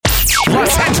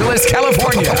Los Angeles,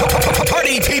 California.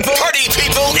 Party people,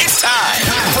 it's time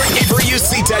for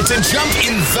Averyusita to jump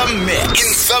in the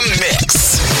mix.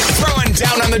 Throwing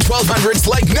down on the 1200s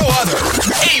like no other.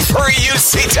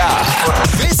 Averyusita.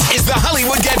 This is the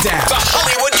Hollywood Get Down.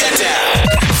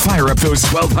 Fire up those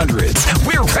 1200s.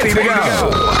 We're ready to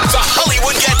go. The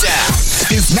Hollywood Get Down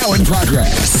is now in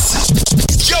progress.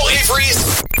 Yo,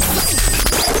 Averys.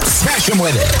 Smash him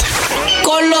with it.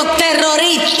 Con los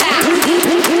terroristas.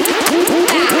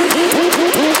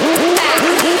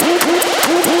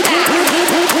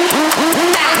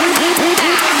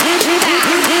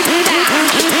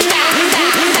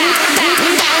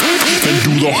 And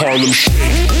do the Harlem Shake.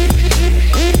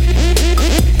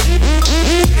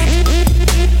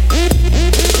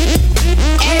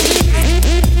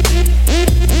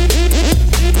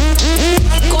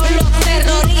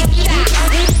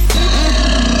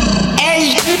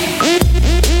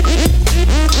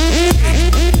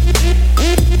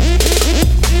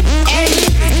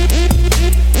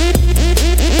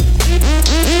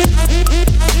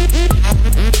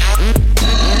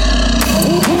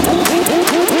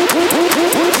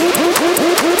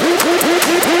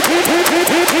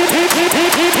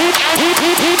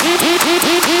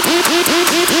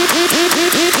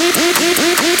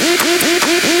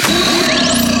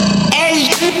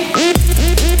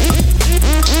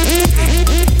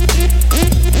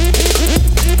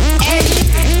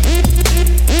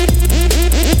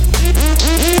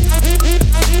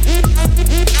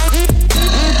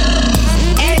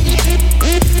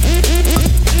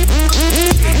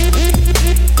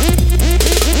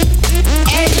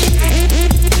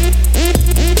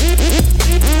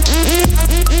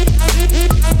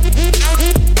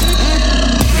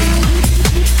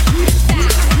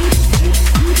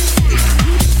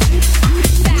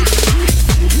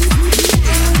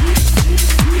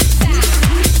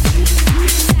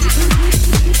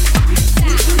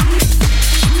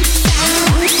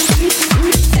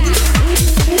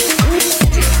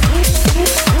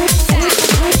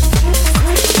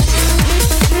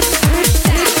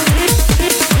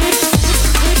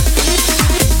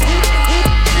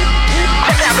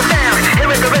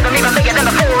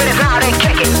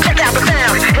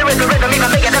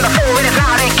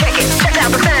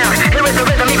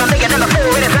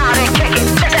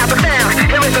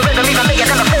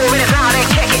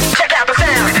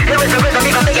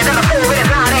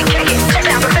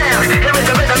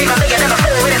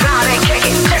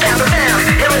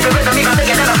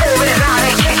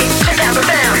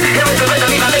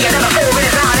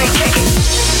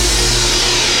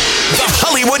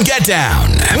 Down.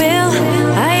 Will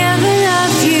I ever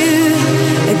love you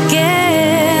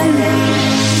again?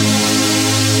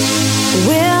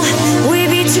 Will we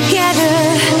be together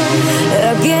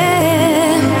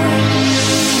again?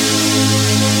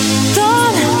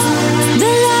 Thought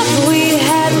the love we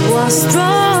had was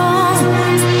strong.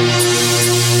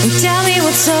 And tell me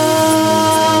what's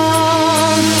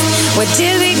wrong. Where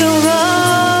did we go wrong?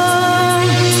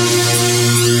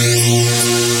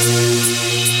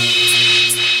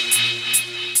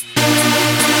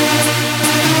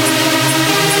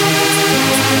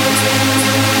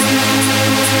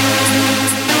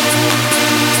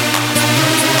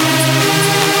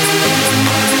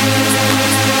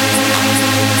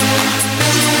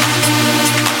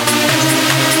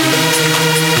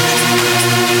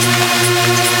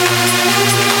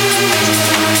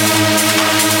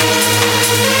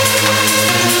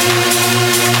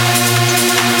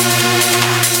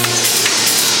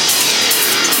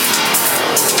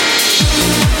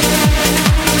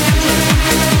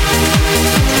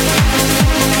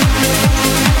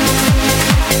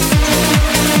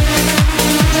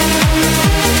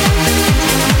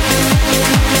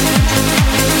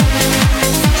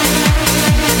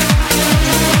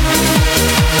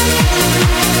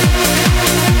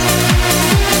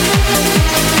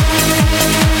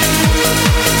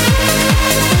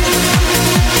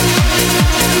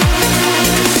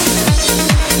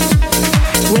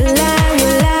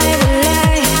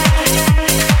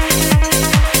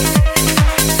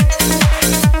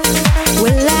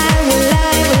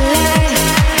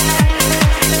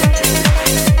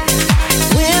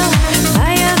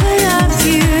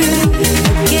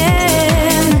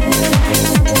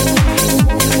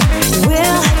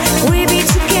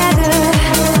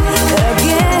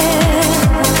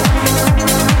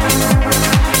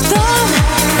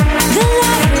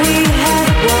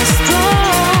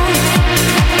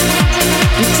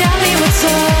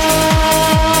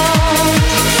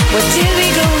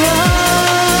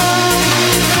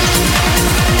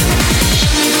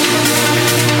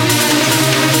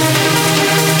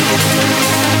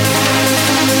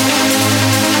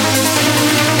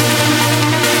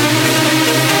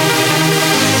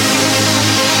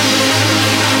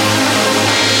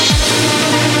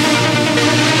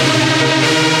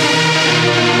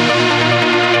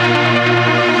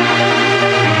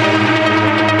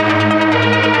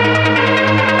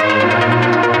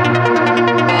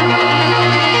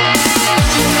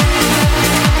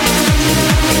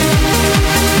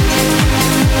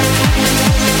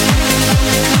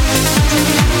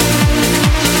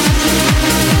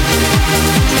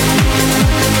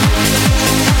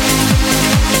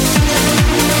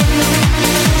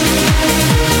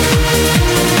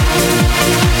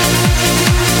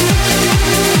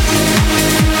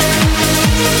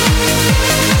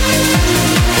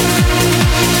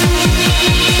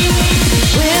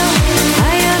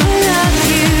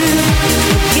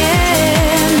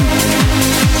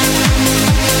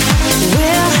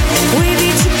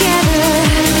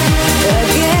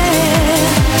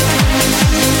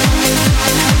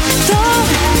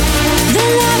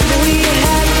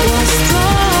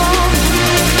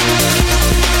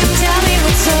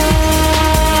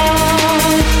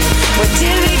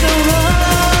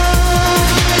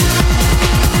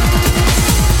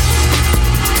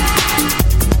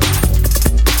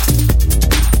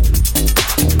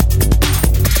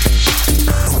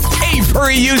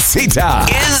 Sita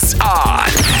is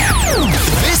on.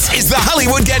 This is the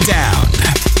Hollywood Get Down.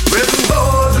 There's some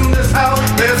hoes in this house.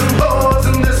 There's some hoes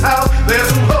in this house. There's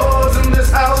some hoes in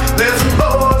this house. There's some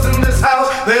hoes in this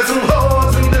house. There's some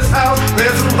hoes in this house.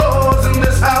 There's some hoes in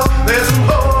this house. There's some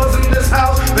hoes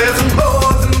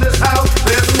in this house.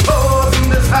 There's some hoes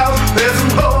in this house. There's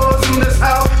some hoes in this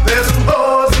house. There's some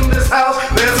hoes in this house. There's some hoes in this house.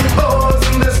 There's some hoes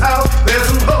in this house.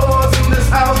 There's some hoes in this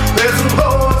house. There's some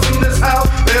hoes in this house.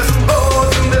 There's some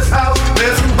hoes in this house.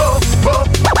 There's some hoes.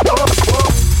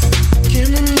 Can't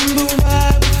remember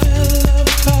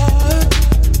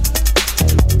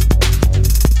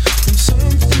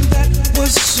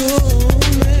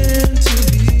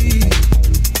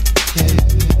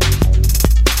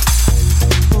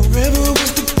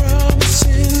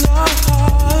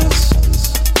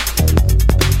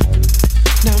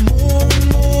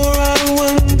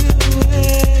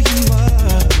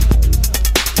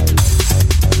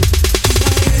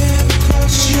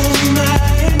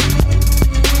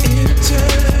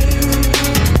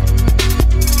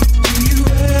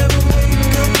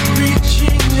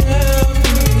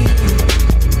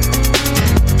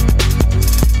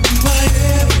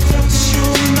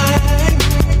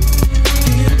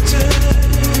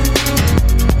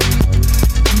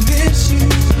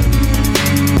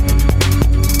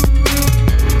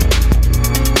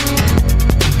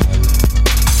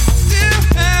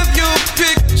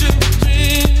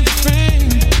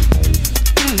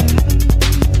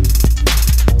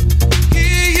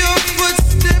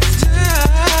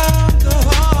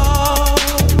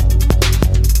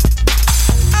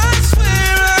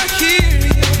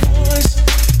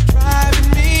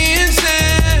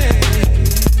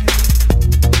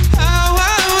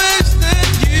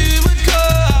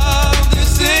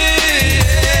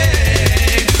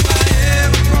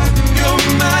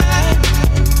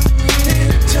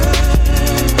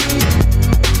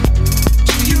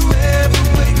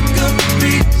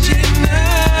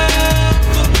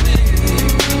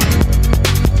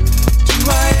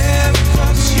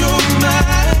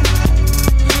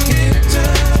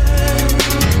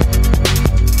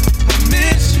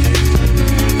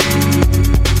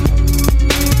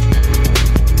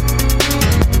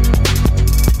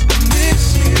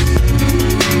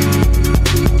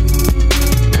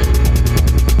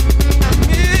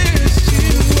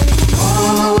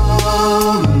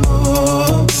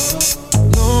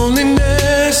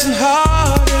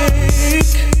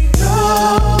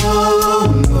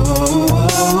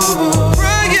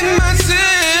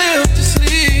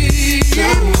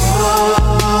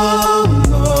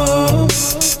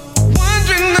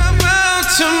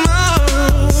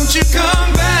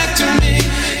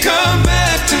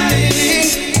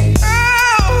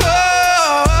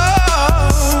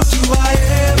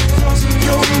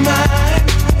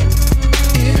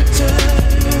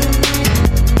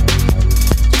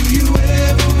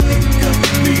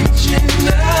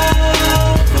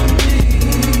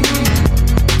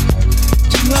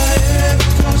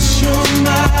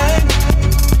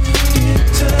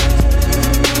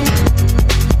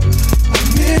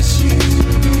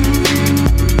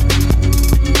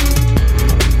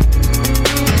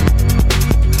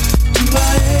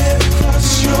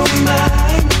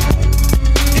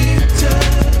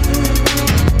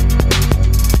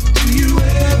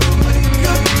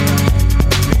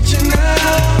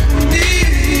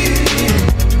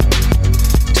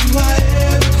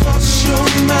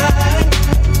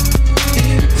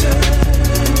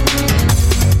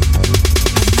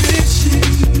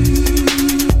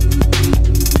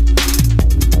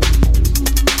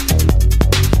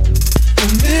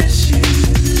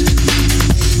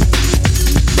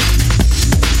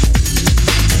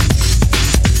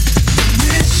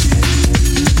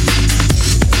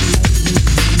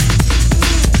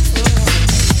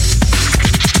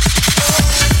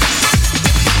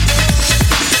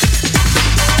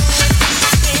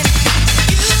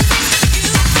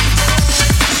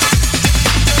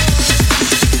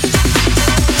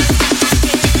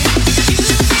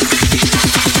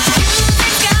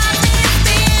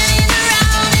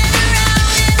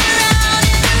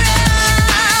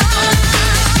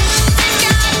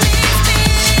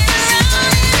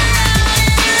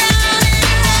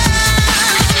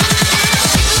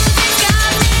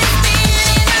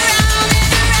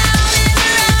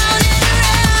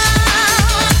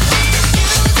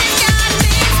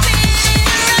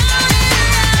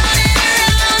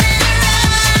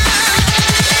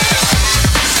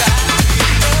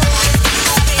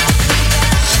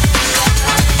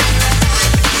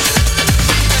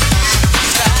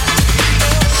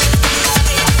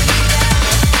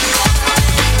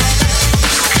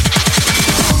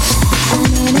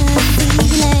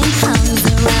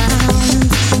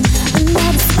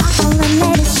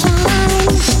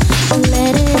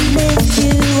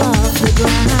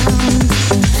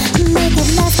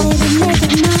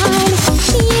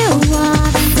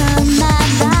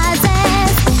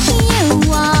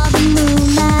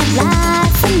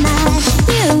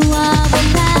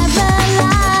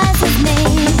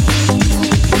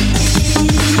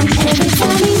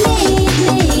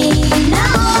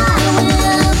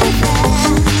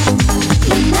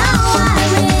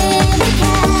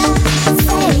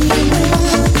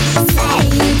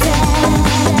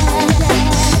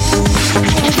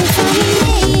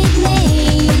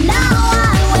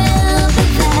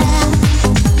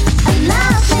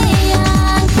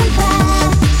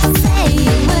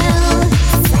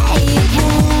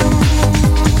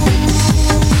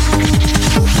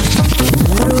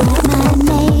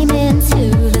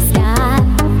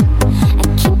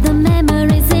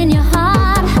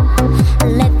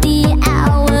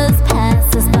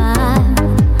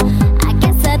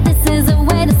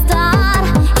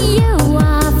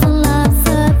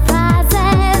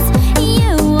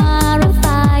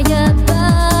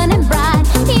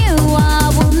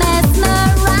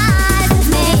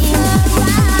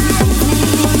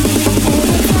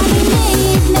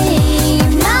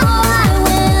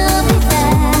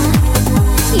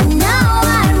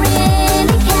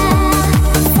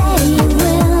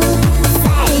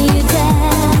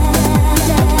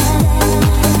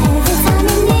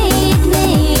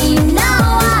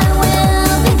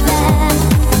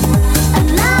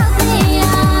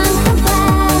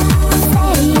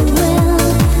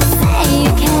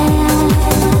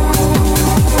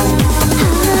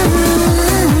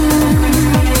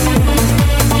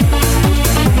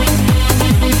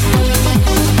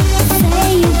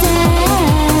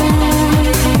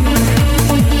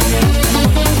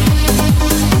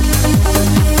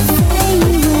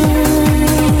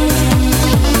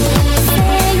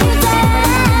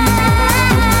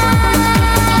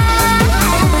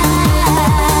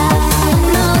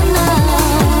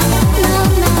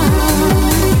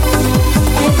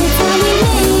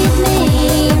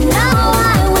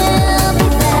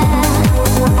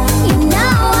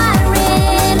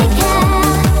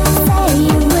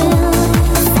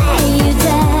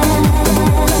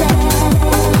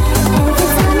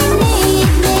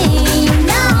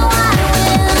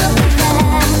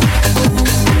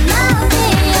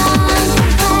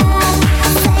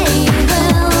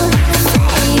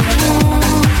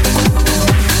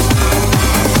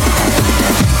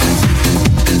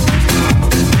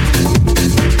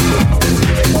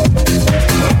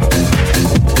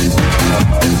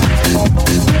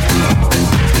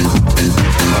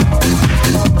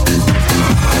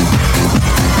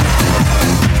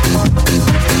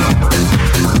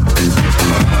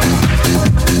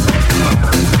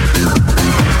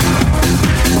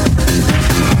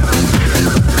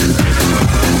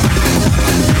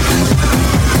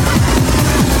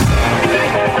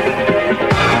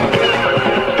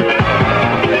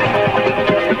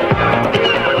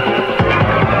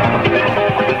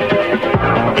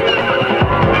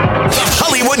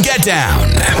Down.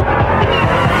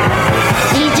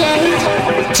 DJ,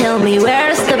 tell me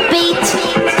where's the beat?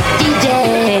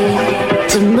 DJ,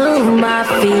 to move my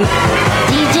feet.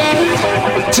 DJ,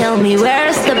 tell me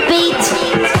where's the beat?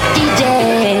 DJ,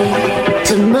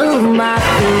 to move my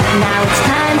feet. Now it's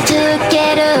time to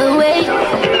get away.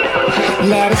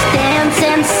 Let us dance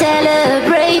and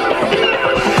celebrate.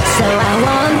 So I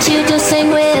want you to sing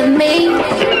with me.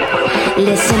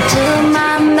 Listen to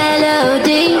my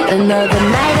melody. Another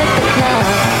night at the club.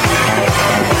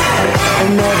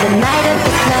 Another night at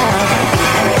the club.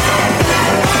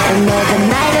 Another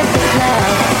night at the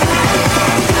club.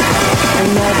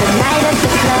 Another night at the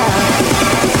club.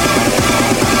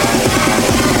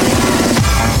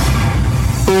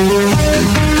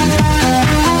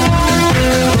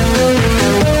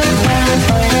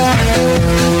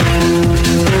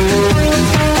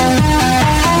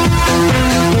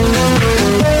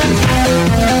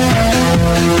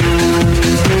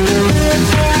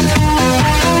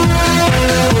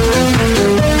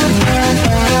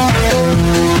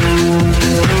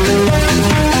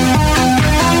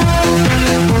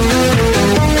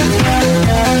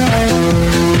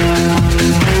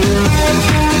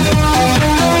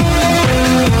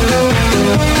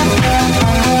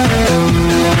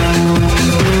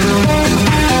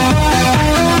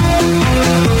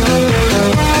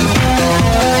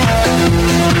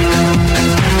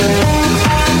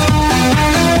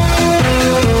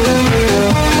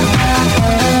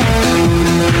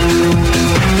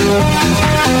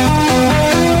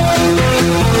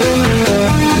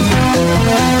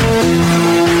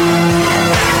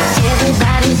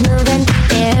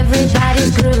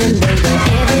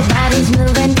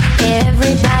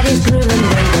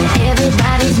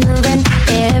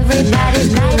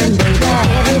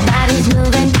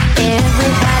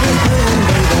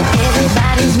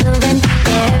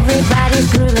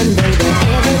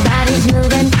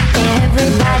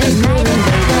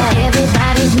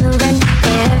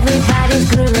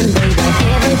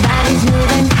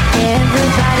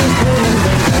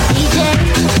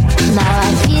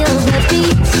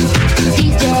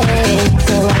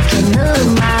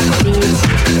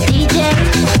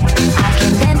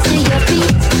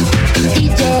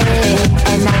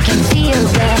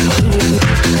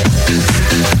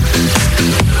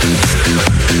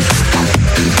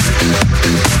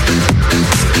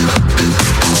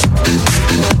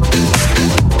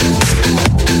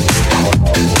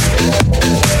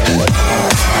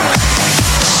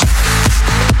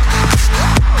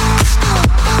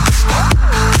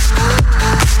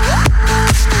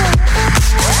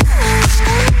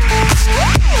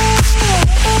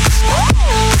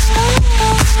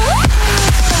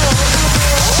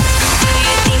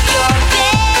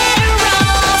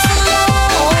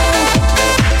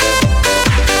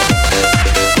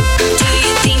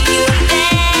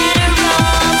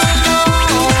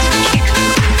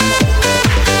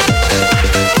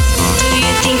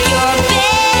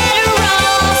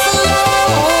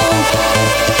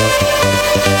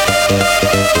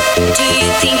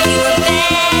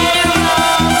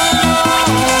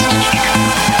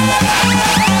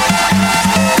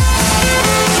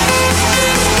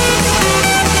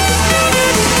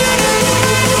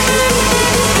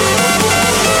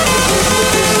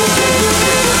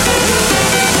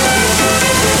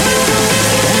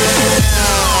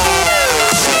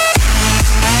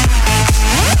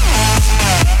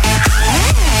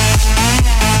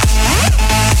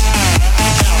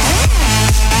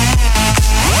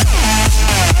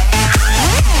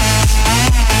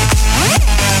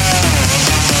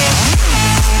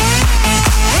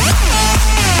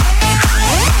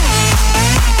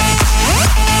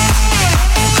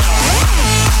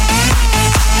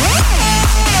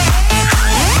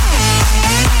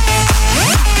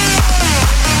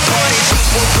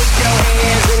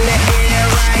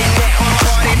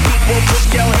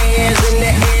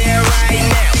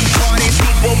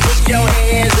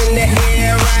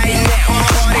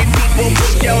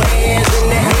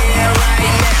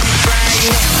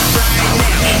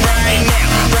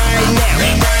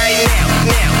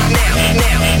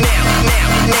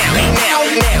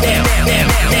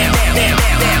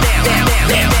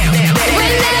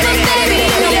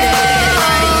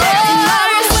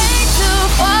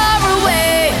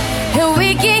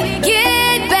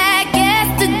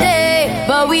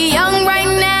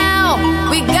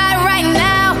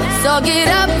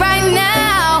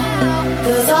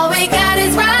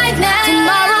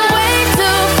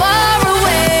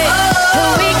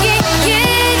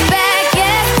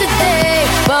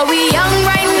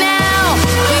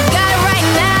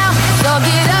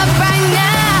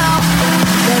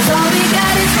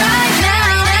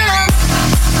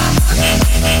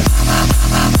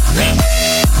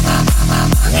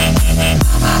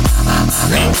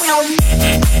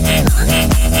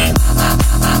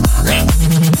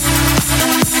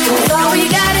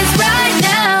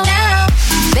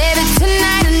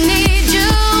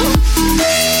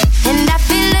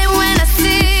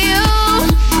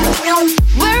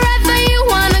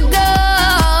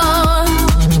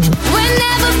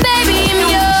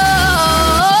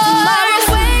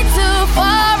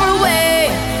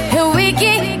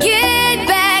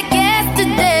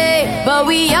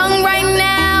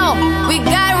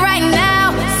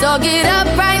 get up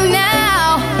right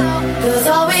now. 'Cause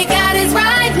all we got is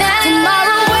right now.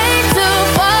 Tomorrow way too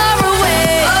far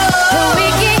away. And we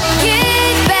can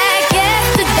get back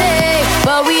yesterday.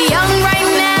 But we young right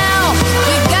now.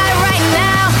 We got it right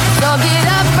now. So get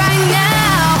up right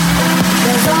now.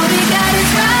 'Cause all we got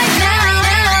is right now.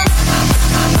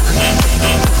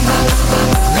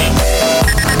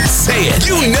 Say it.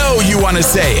 You know you want to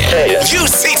say it.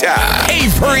 Usita. A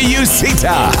for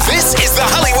Usita. This is the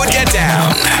Hollywood Get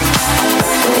Down.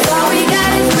 All we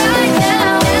got is right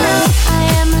now. I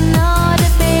am not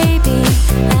a baby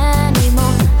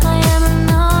anymore. I am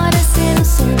not as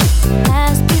innocent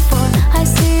as before. I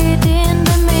see it in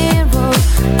the mirror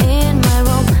in my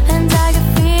room, and I can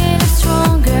feel it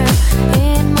stronger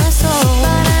in my soul.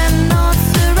 But I'm not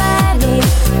so ready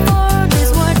for this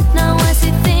world. Now I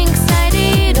see things I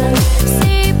didn't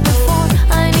see before.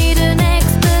 I need an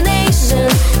explanation.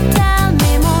 Tell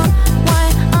me more. Why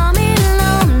I'm in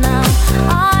love now?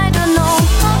 I don't know.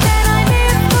 How can I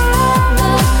live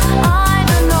forever? I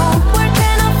don't know. Where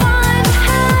can I find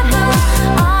heaven?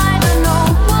 I don't know.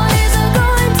 What is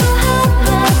going to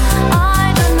happen? I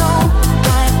don't know.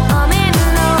 Why I'm in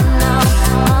love now?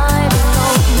 I don't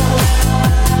know.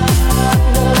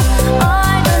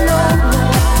 I don't know.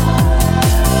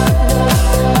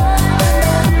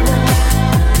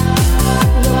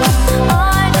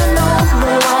 I don't know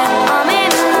why I'm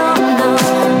in love now.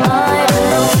 I don't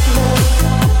know.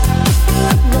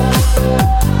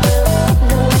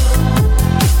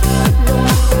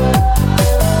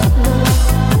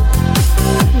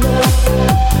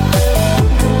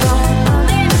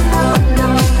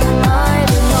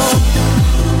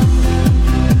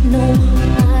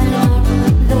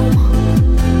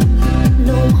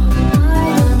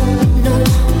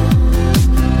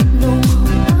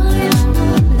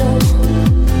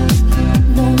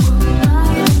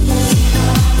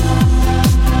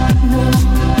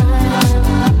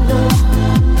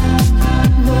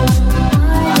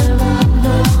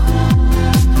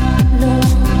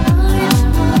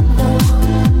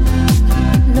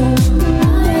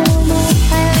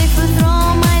 I live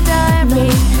through my diary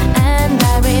and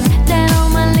I read down all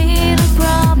my little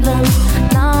problems.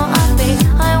 Now I think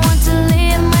I want to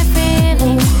live my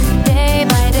feelings day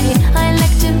by day. I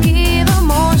like to give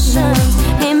emotions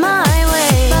in my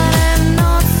way, but I'm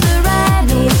not so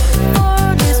ready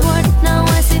for this world. Now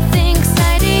I see things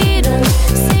I didn't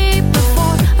see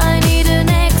before. I need an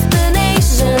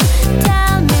explanation.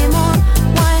 Tell me more.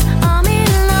 Why I'm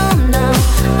in love now?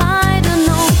 I don't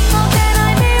know. How can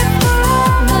I live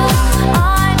forever?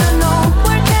 I don't know.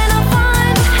 Where can I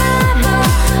find heaven?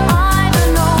 I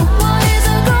don't know. What is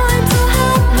going to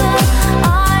happen?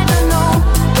 I don't know.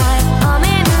 Why I'm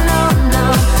in love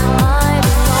now? I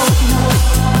don't know.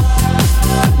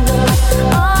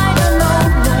 I don't know.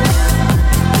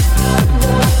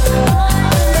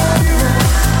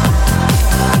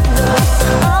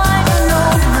 I don't know.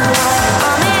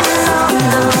 I'm in love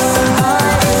now.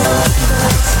 I don't know.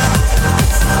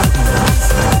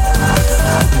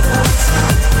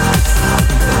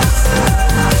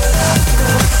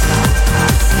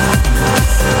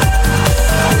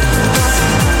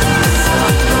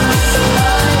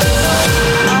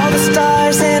 All the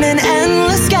stars in an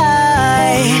endless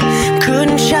sky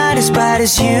couldn't shine as bright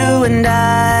as you and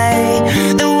I.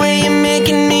 The way you're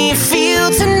making me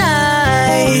feel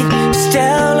tonight,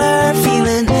 stellar,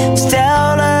 feeling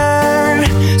stellar.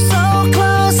 So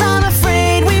close, I'm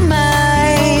afraid we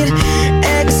might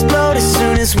explode as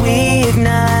soon as we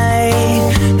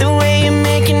ignite. The way you're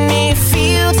making me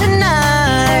feel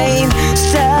tonight,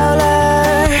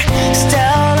 stellar,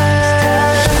 stellar.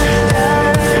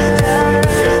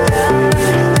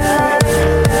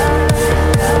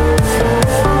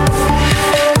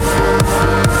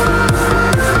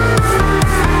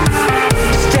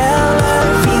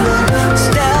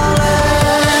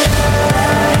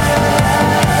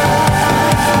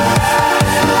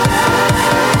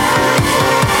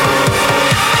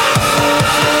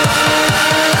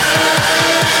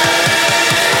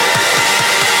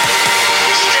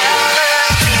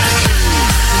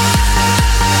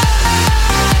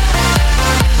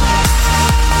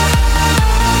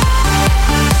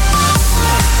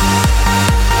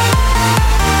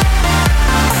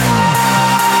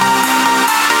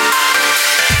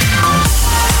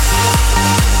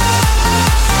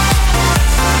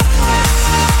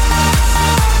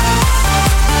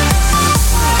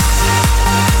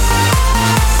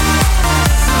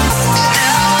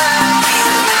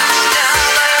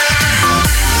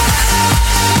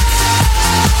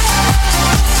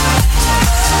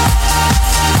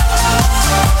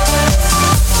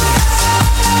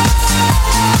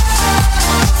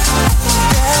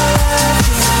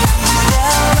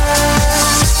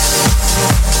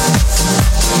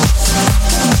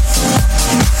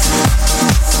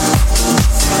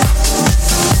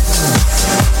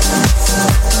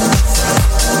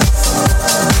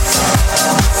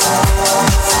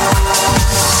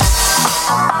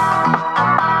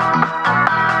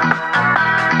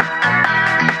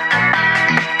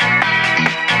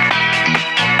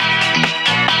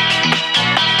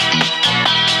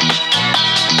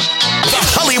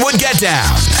 and get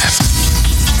down.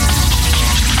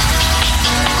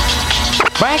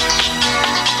 Frank.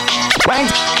 Frank.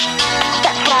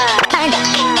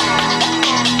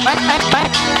 Frank. Frank. Frank.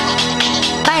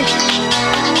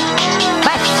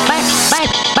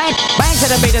 Frank. Bang to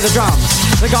the beat of the drums.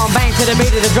 We're gon' bang to the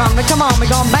beat of the drum. Now come on, we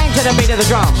gon' bang to the beat of the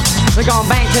drum. We're gon'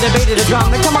 bang to the beat of the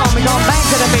drum. Now come on, we gon' bang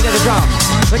to the beat of the drum.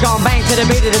 We're gon' bang to the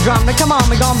beat of the drum. Now come on,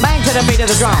 we gon' bang to the beat of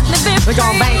the drum. We're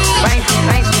gon' bang, bang,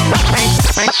 bang, bang,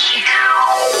 bang.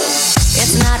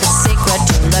 It's not a secret,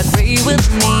 you'll agree with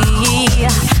me.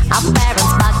 Our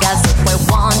parents bug us if we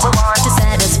want to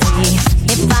set us free.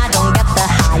 If I don't get the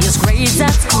highest grades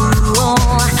at school,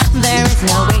 there is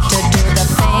no way to do the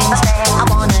things I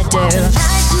wanna do.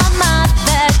 Like my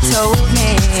mother told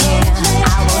me,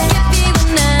 I will give you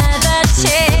another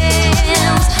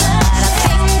chance, but I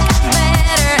think I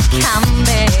better come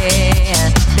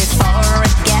back before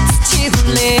it gets too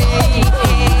late.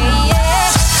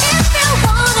 If you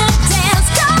wanna dance,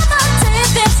 come on,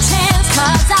 take this chance,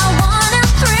 'cause I wanna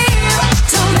thrill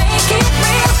to make it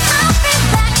real. I'll be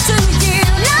back to you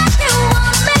like you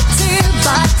want me to,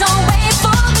 but don't wait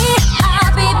for me.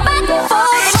 I'll be back for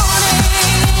the morning.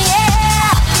 Yeah.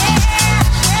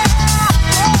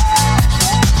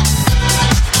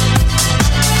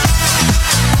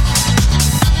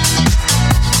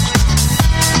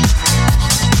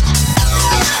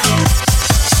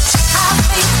 I'll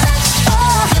be back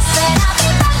for, you said I'll be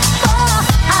back for,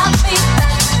 I'll be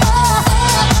back for,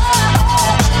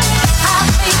 I'll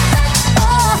be back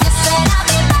for, you said I'll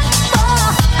be back for,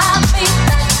 I'll be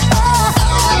back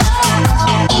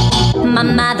for. My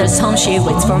mother's home, she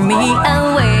waits for me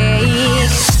awake.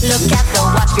 Look at the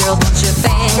watch, girl, don't you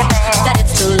think that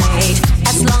it's too late?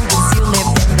 As long as you live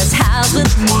in this house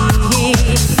with me,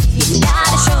 you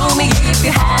gotta show me if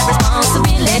you have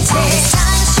responsibility.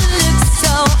 Time she looks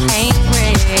so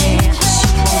angry, she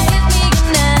won't give me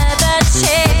another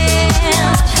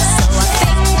chance. So I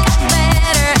think I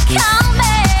better come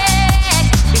back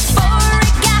before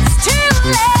it gets too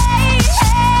late.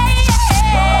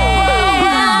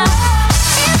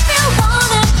 If you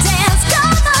wanna dance,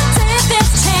 come on, take this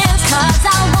chance, 'cause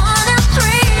I wanna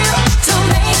thrill to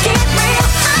make it real.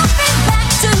 I'll be back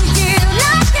to you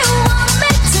like you want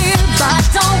me to, but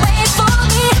don't wait for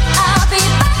me.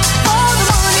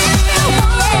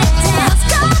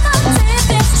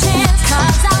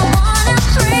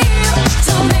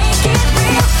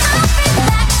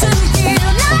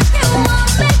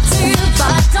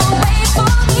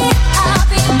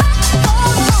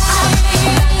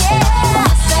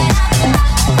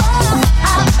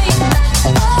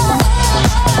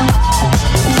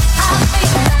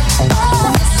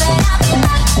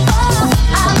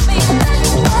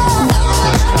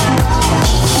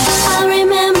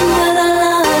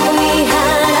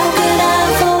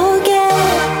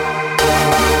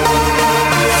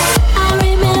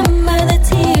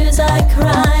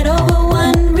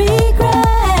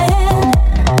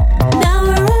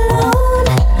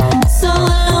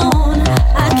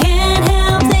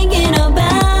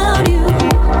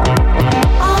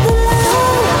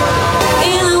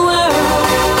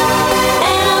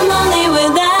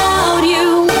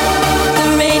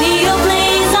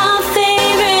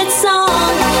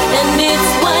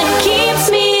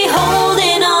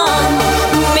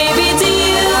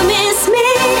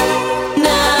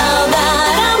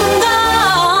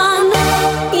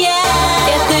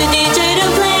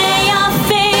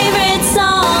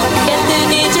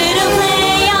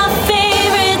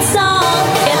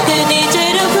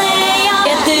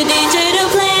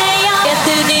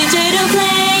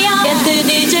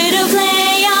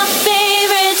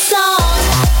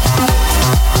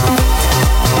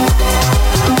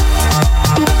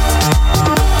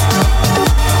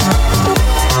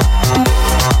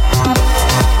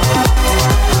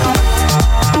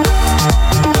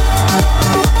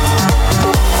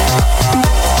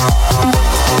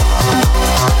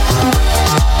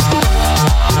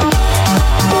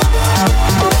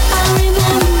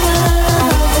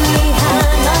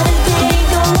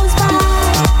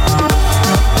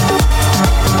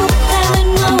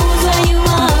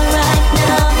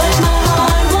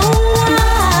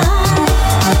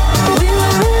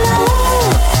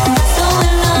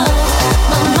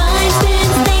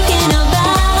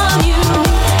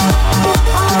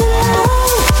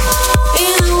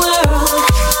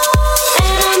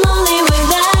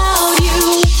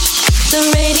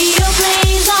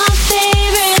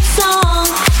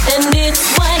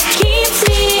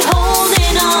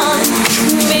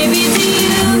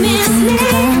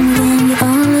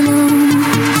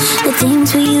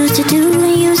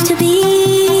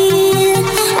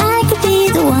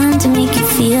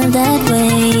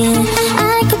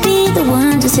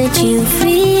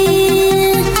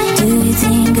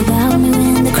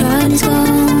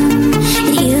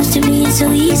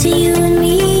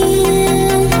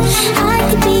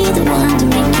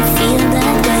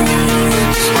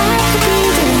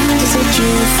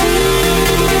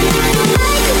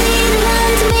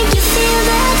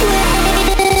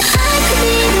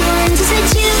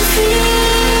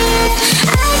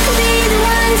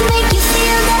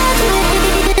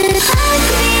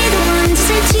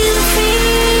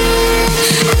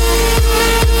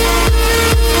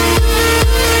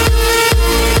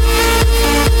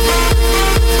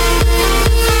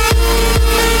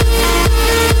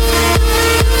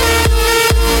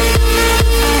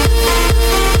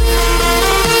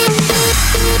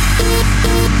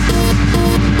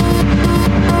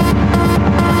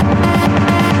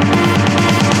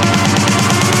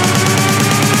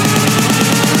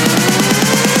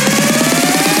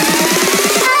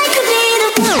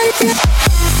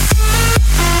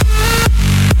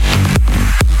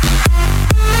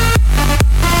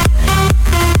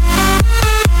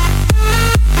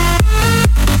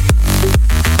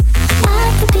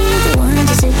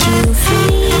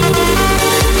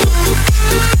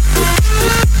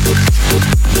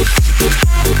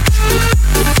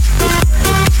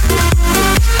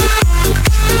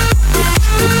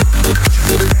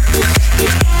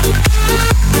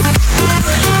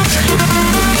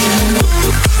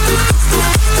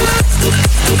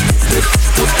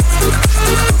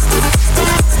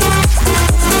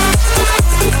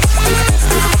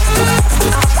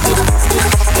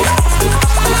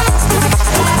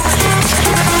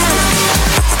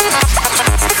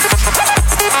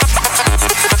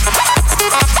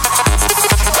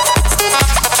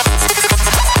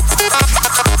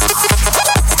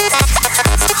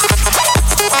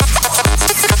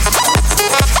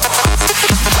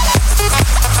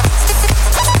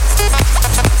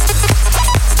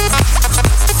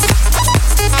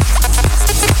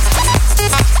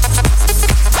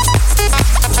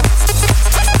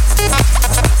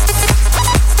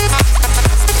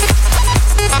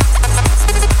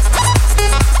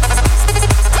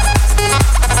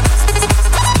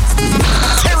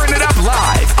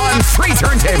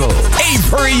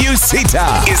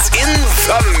 in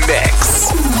the mix.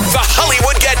 The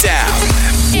Hollywood Get Down.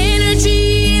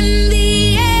 Energy in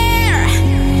the air,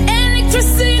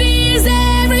 electricity is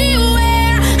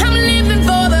everywhere. I'm living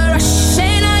for the rush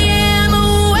and I am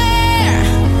aware.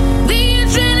 The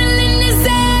adrenaline is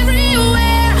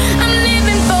everywhere. I'm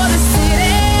living for the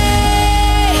city.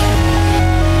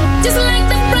 Just like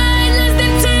the brightness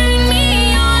that turned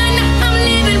me on. I'm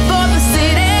living for the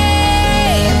city.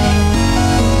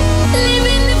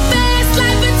 Living the fast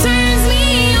life that turns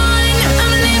me on.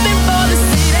 I'm living for the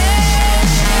city.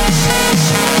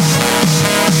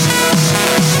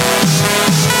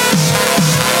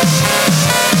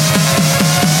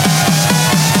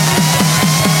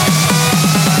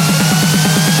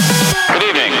 Good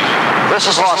evening. This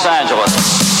is Los Angeles.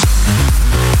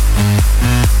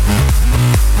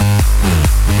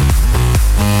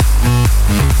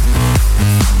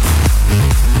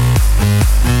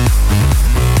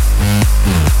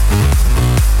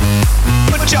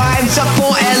 Put your hands up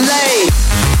for LA.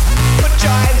 Put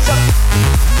your hands up.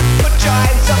 Put your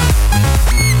hands up.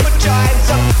 Put your hands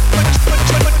up.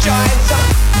 Put your hands up.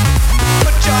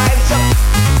 Put your hands up.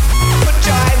 Put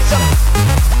your hands up.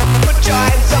 Put your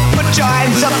hands up. Put your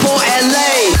hands up for LA.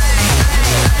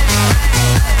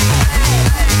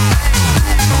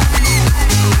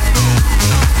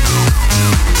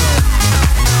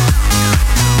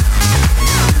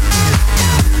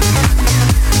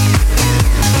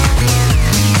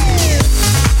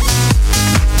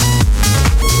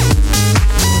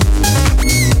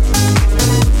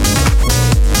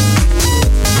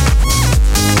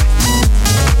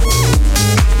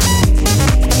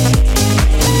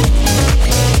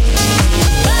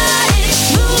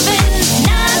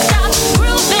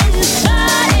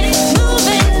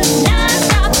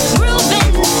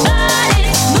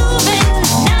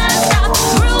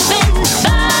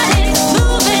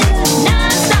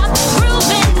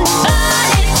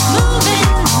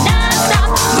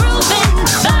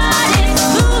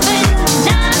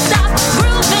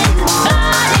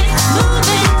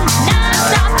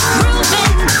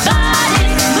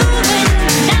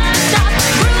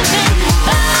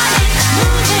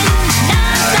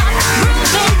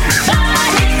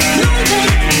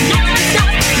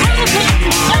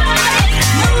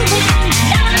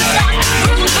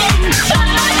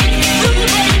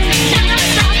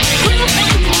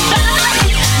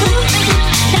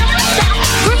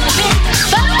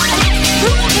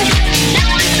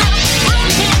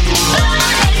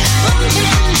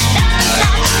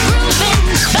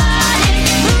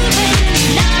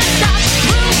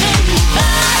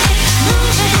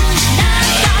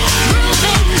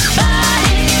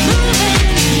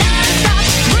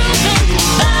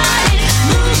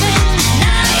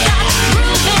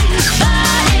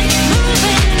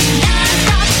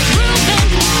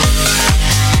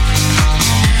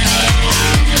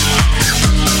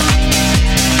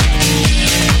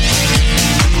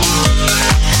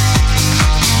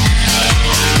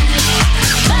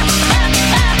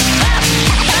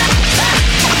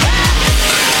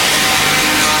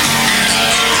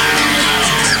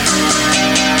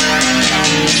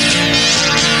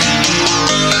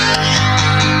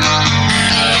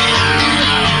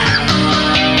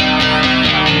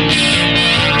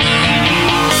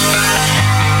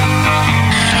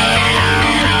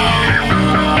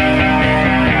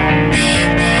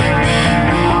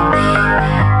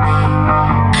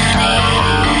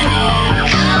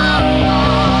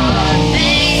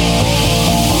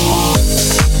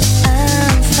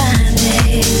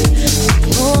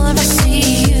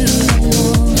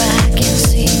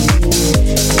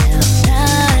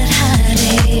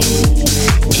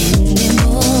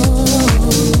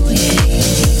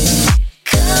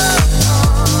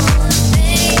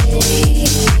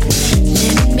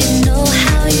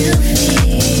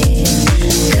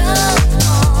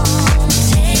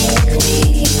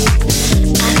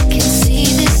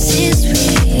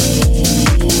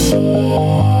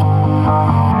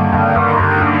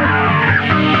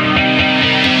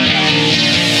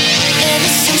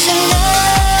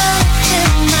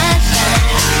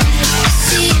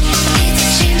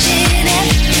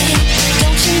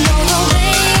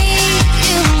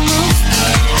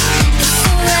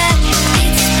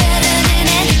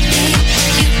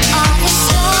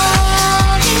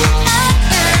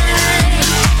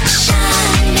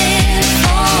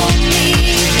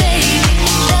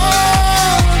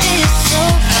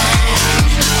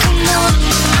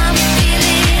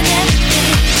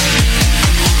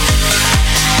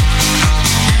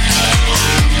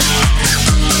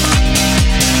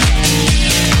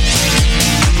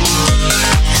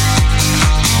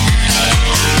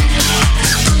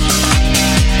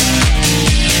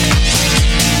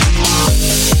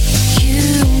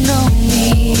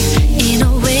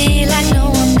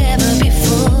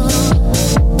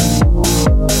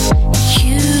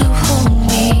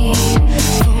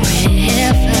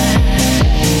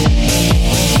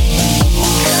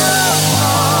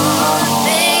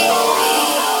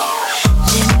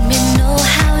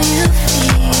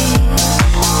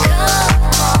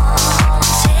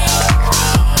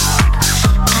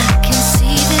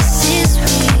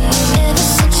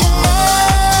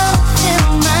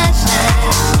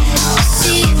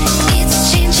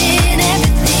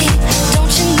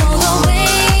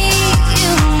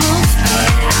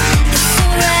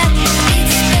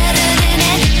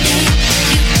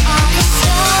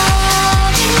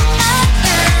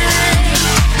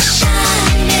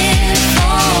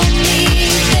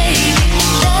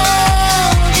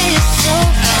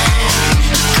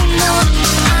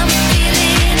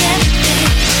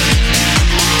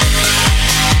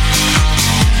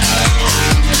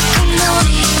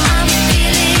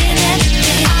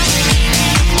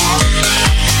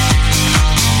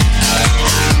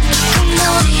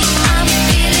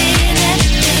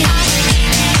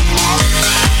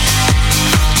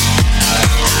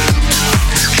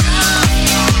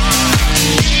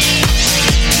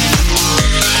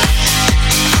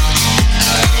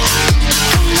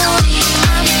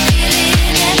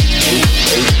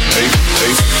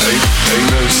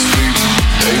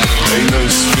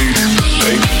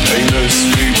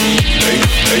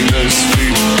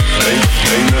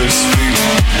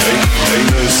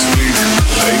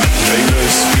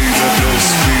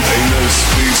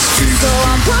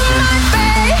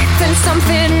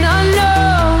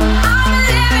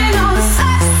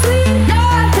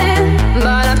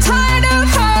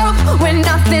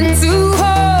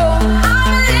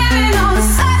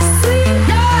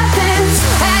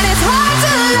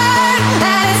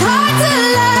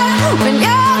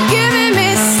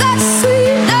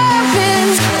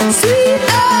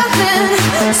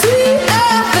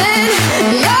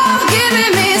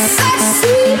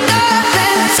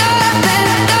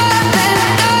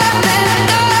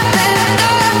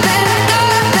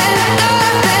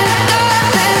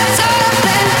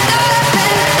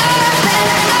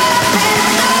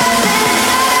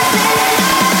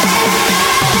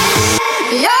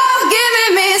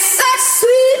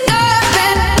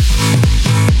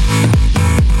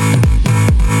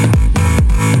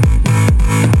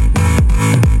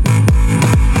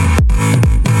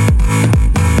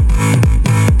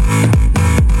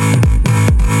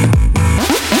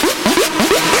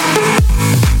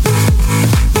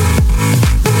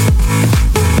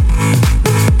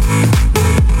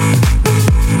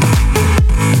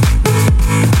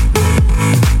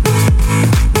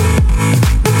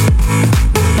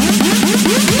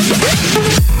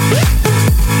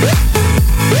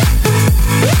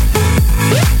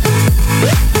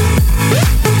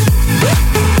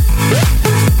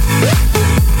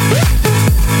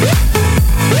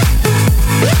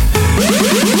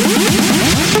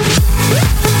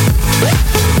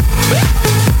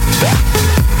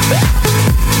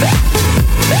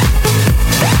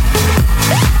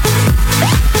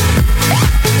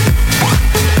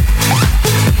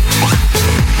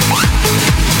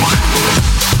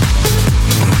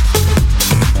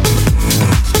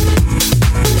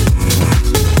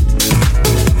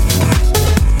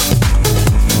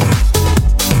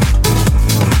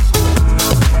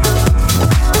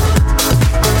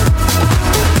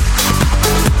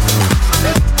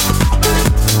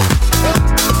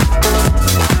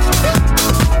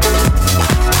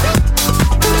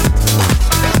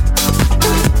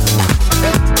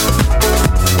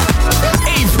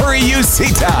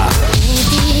 Rosita.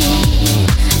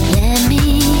 Let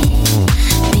me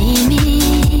be me.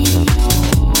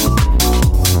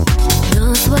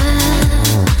 Those were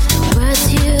words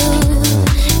you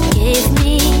gave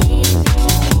me.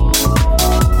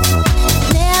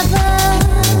 Never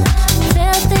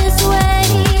felt this way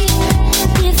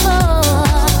before.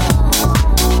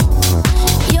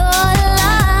 Your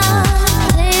love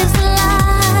is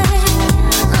life,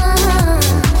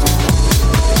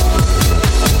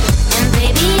 and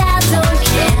baby I don't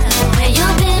care where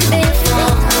you've been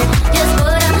before. Just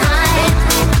put 'em high,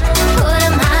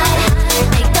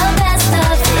 make the best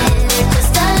of it,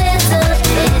 just a little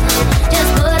bit.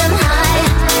 Just put 'em high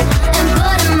and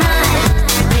put 'em high.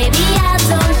 Baby I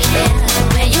don't care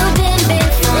where you've been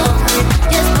before.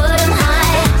 Just put 'em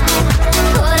high,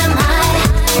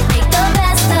 make the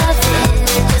best of it,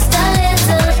 just a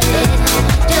little bit.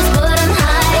 Just put 'em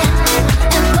high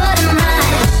and put 'em high.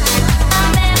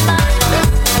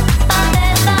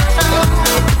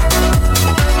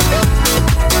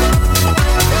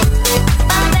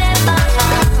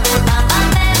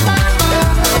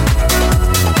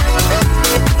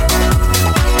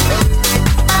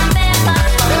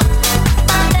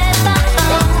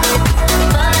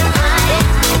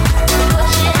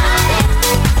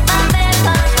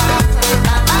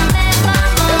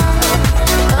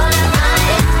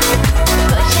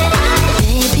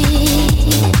 Baby,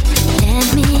 let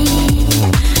me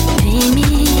be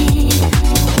me.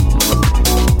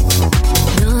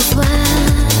 Those were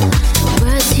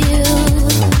words you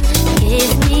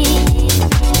gave me.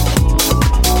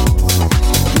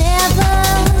 Never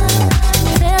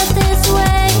felt this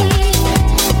way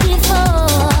before.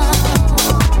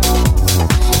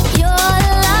 Your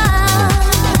love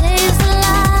is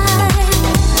life,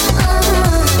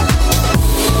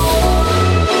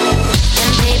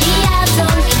 and baby I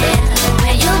don't care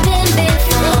where you've been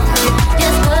before.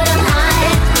 Just put 'em high,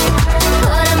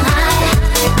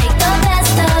 make the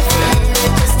best of it,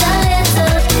 just a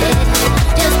little bit.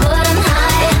 Just put 'em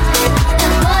high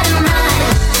and put 'em high.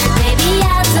 Baby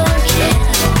I don't care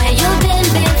where you've been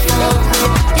before.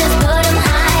 Just put 'em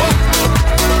high,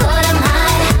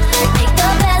 make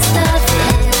the best of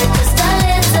it, just a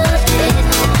little bit.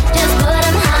 Just put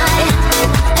 'em high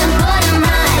and put 'em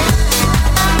high.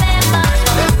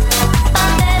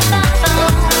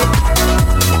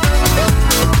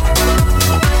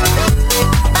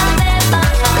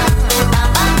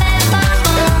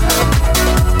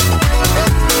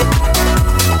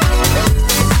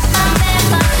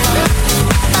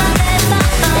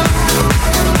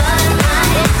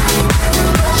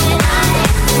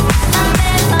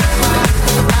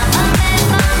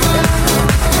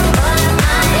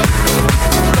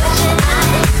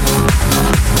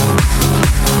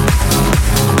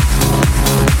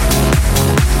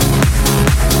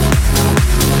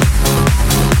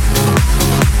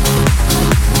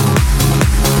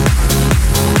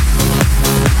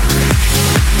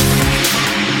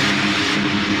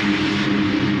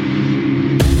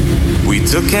 We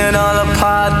took it all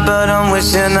apart, but I'm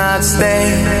wishing I'd stay.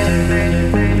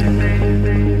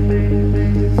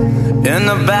 In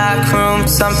the back room,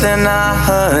 something I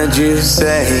heard you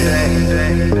say.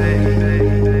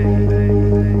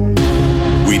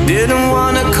 We didn't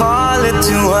wanna call it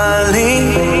too early.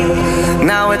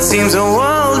 Now it seems a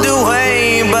world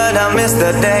away, but I miss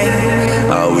that day.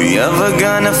 Are we ever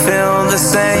gonna feel the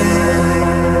same?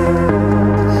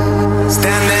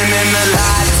 Standing in the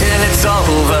light till it's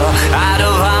over, out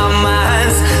of our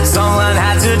minds. Someone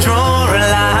had to draw a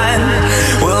line.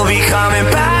 We'll be coming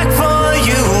back for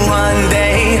you one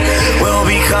day. We'll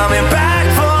be coming back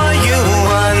for you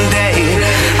one day.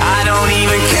 I don't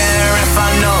even care if I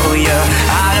know you're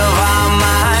out of our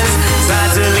minds.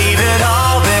 Time to leave it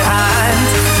all behind.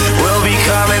 We'll be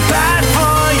coming back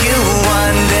for you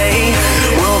one day.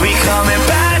 We'll be coming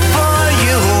back for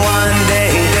you one day.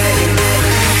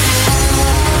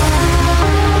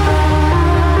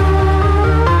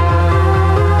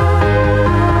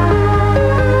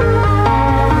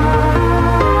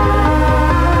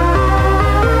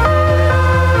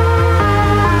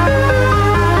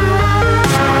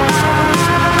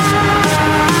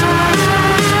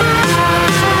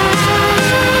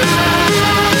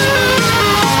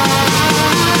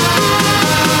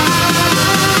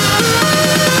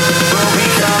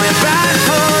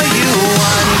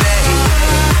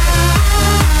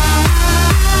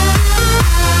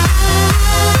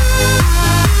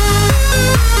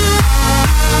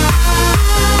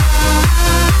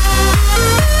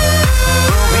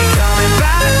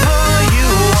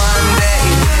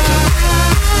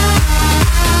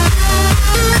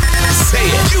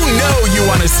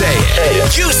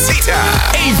 Usita.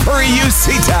 Avery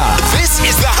Usita. This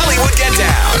is the Hollywood Get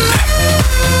Down.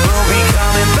 We'll be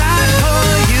coming back for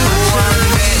you one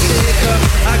day.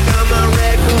 I got my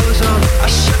records on. I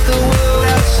shut the world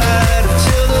outside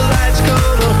until the lights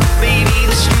come on. Maybe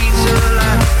the streets are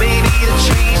alive, maybe the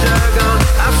trees are gone.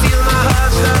 I feel my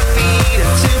heart start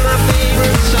beating to my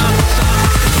favorite song.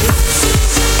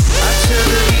 I turn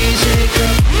the music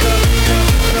up,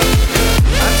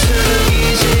 I turn the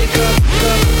music up,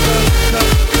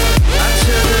 I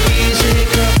turn the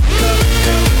music up,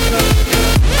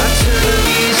 I turn the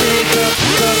music up,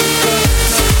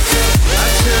 I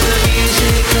turn the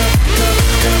music up,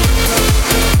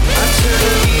 I turn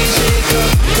the music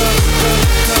up,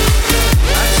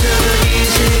 I turn the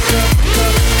music up,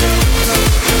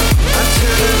 I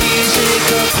turn the music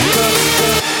up,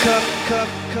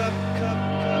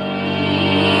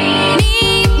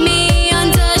 Meet me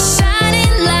under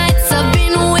shining lights. I've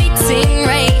been waiting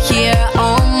right here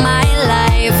all my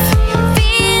life.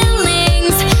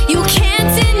 Feelings you can't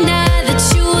deny that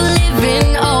you live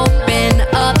in. Open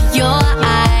up your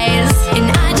eyes,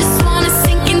 and I just wanna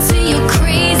sink into your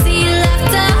crazy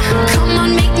laughter. Come on,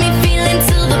 make me feel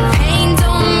until the pain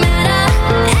don't matter.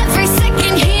 Every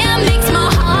second here makes my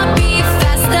heart beat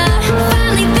faster.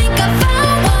 Finally think I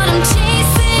found what I'm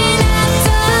chasing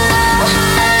after.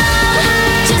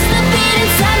 Just the beat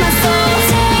inside my soul.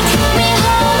 Take me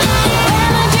home,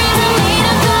 where my dreams are made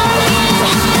of gold.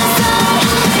 The sun,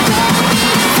 some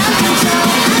control.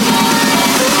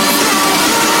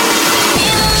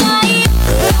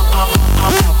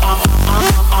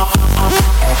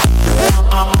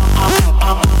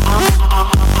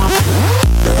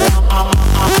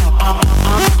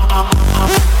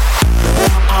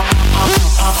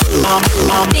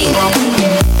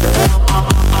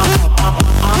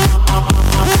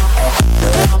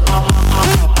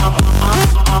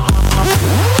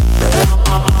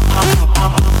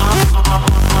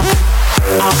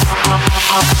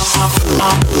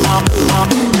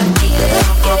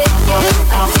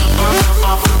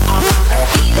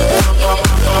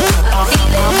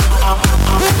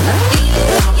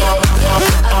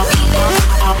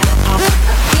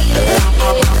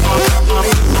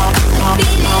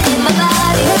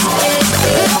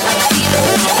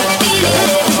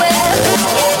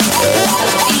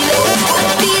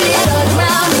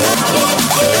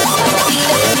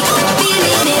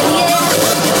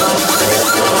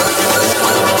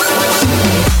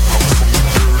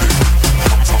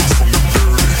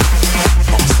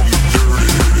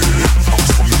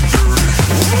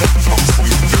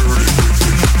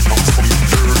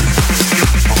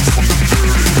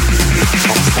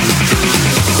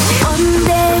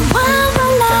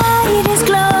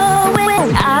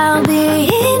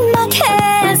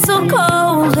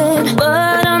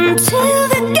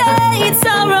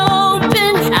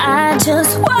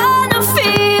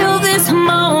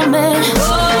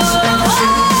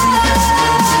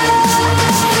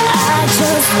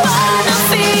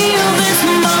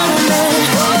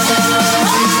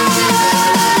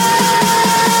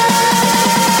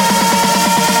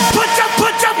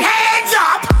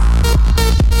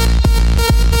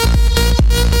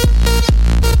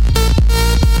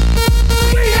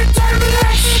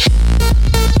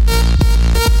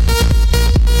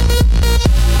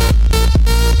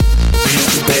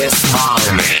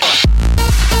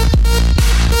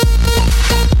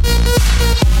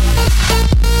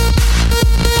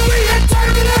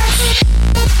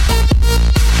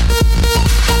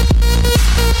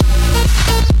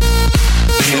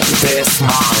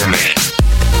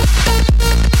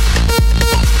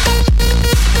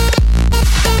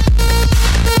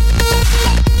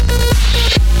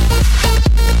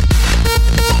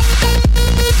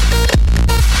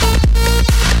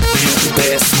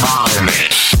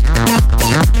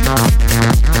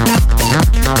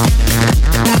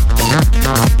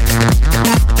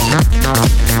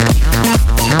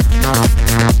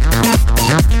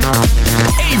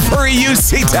 Avery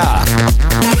Usita.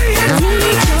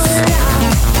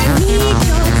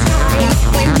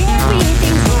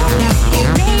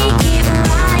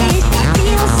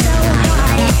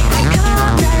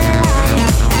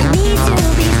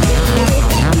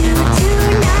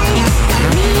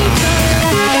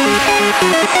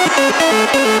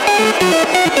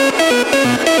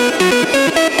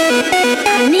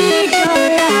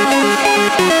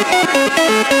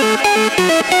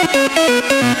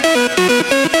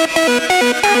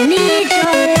 I need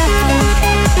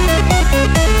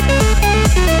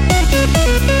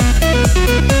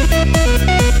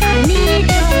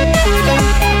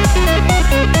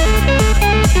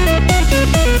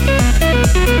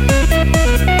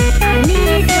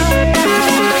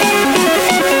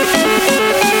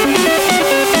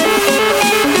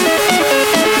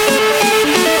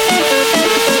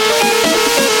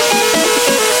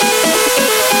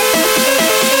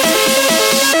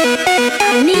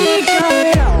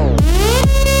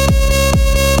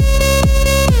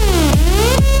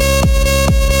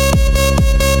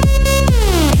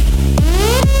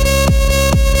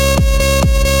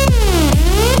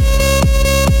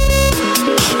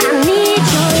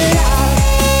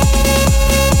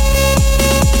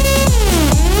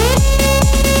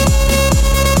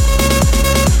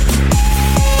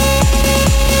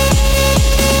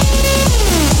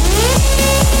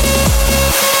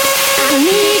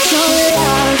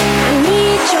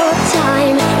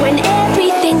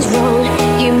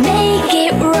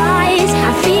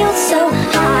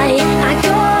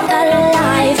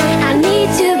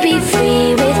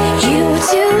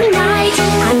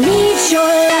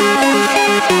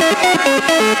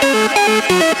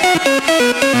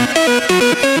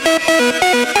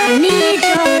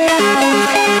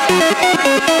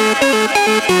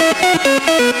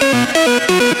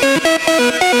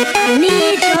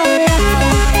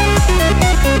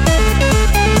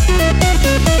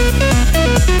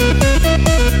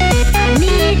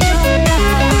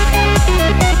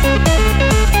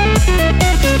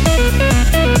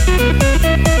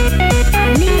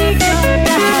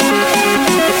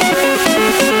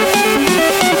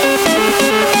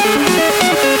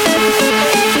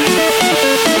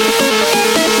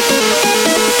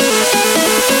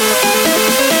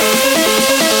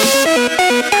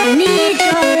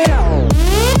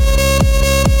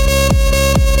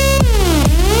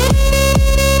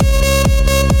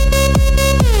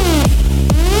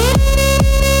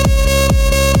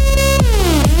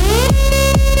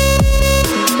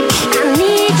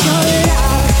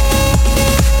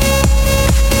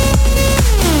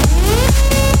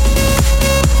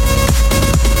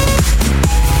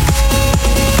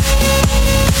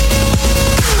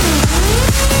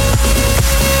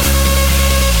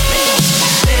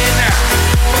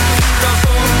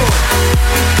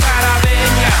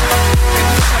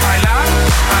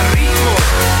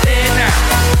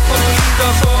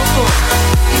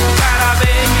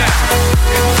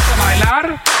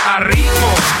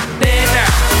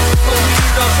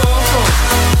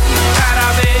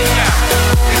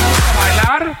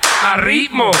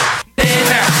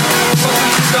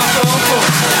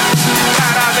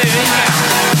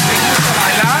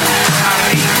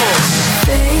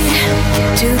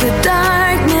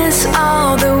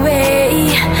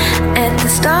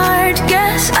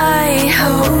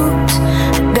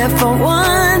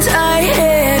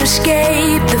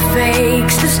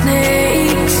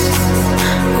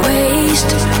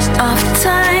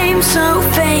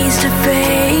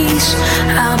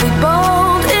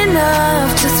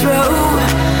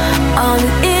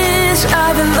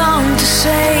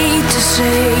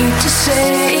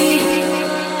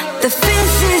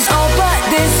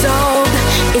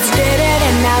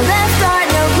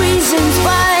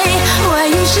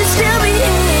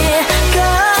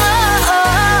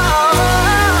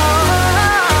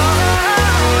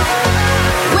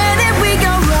Where did we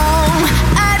go wrong?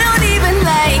 I don't even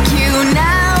like you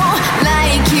now,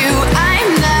 like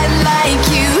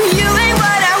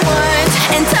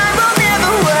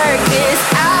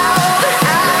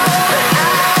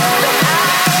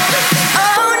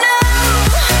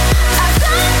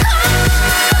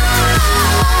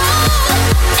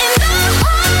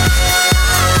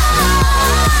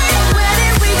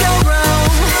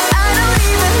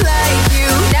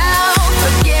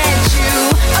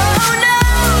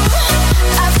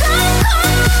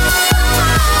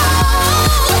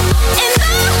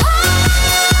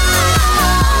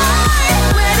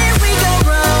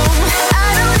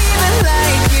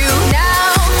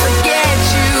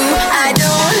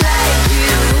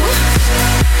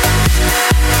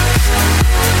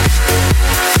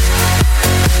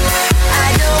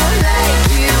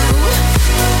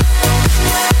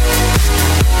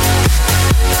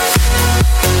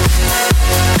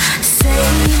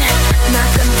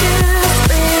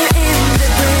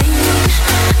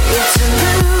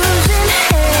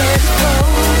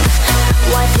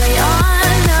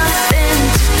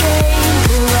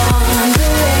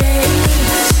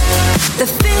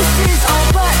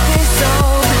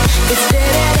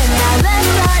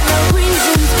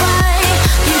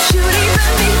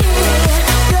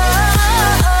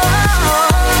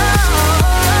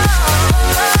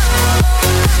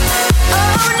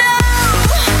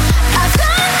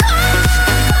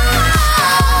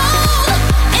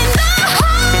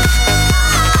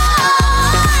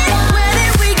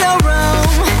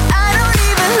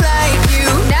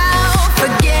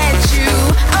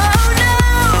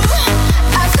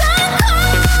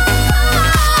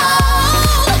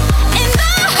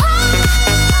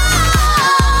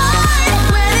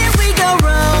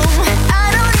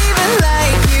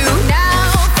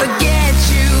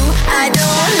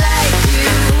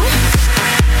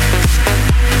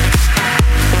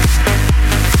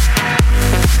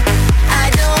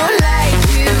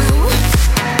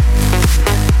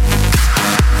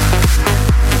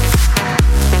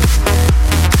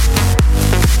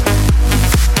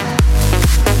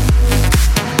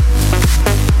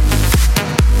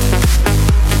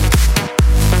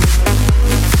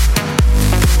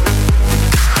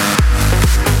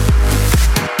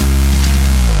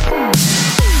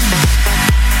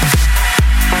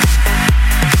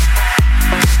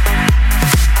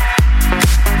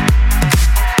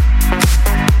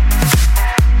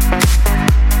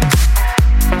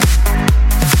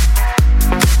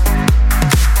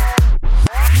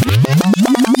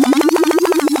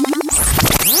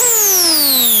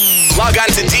on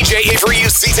to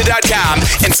DJAveryUcita.com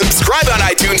and subscribe on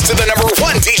iTunes to the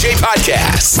 #1 DJ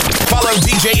podcast. Follow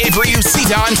DJ Avery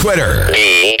Ucita on Twitter.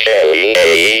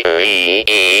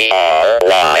 DJAVERYUSITA.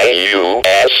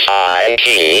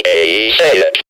 Say it.